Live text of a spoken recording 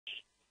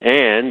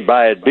And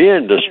by it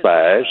being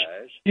despised,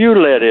 you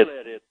let it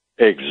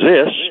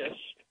exist,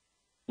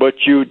 but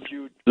you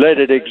let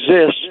it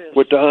exist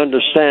with the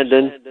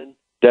understanding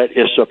that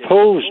it's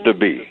supposed to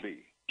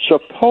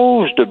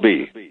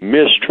be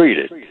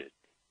mistreated.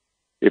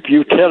 If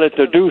you tell it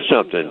to do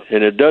something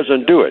and it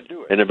doesn't do it,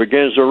 and it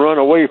begins to run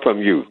away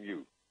from you,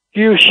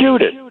 you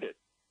shoot it.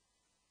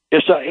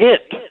 It's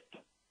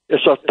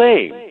It's a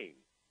thing.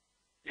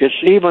 It's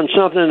even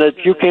something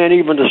that you can't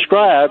even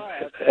describe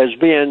as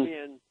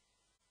being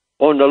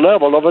on the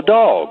level of a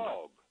dog.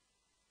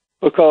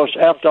 Because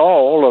after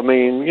all, I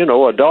mean, you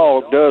know, a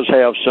dog does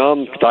have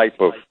some type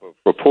of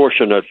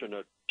proportionate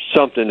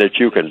something that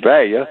you can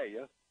value.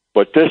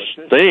 But this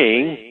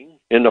thing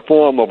in the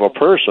form of a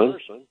person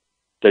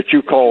that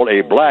you call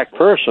a black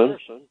person,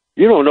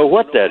 you don't know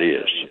what that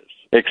is,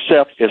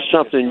 except it's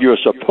something you're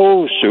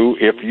supposed to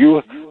if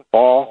you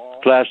are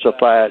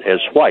classified as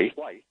white,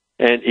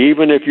 and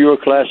even if you're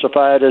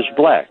classified as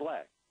black,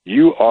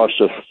 you are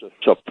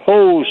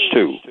supposed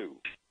to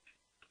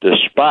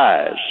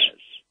despise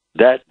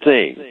that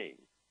thing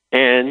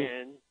and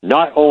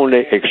not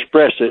only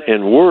express it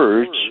in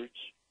words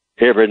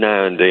every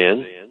now and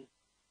then,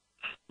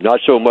 not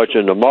so much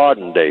in the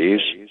modern days,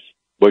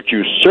 but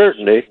you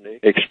certainly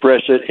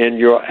express it in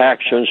your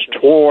actions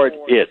toward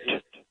it.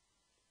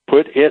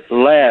 Put it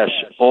last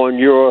on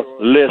your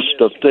list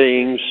of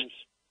things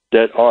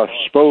that are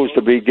supposed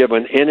to be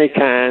given any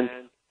kind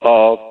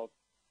of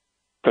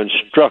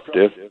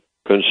constructive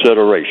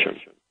consideration.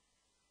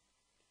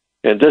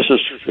 And this is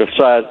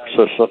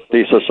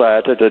the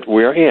society that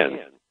we're in,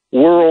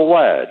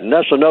 worldwide. And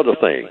that's another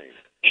thing.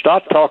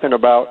 Stop talking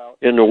about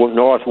in the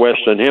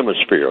Northwestern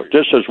Hemisphere.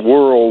 This is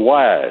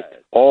worldwide,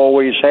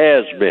 always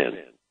has been.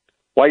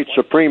 White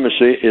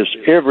supremacy is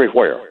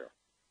everywhere.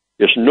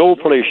 There's no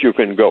place you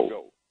can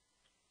go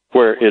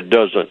where it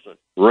doesn't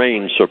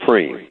reign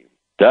supreme.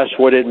 That's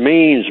what it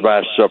means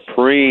by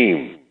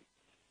supreme.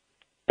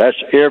 That's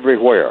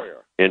everywhere,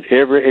 in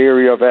every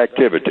area of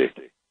activity.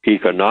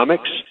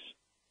 Economics,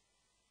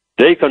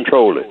 they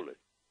control it.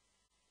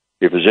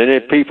 If there's any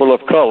people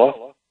of color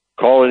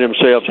calling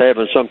themselves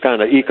having some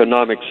kind of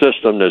economic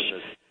system that's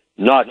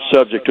not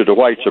subject to the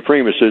white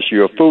supremacists,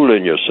 you're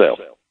fooling yourself.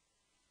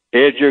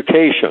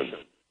 Education,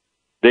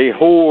 they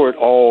hoard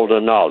all the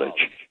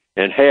knowledge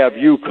and have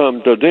you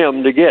come to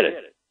them to get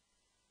it.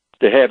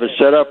 They have it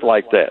set up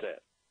like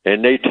that.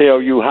 And they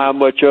tell you how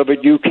much of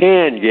it you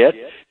can get.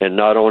 And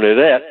not only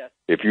that,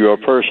 if you're a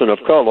person of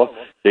color,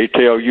 they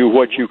tell you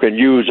what you can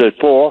use it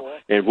for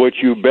and what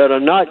you better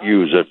not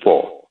use it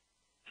for.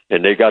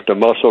 And they got the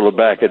muscle to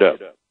back it up.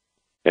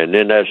 And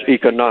then that's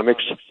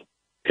economics,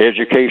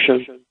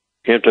 education,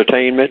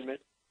 entertainment,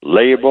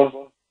 labor,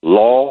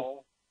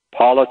 law,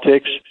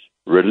 politics,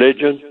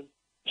 religion,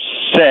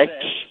 sex,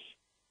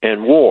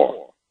 and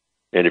war.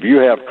 And if you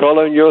have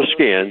color in your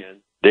skin,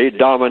 they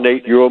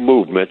dominate your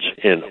movements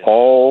in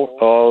all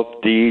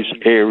of these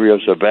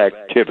areas of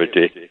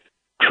activity,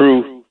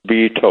 truth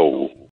be told.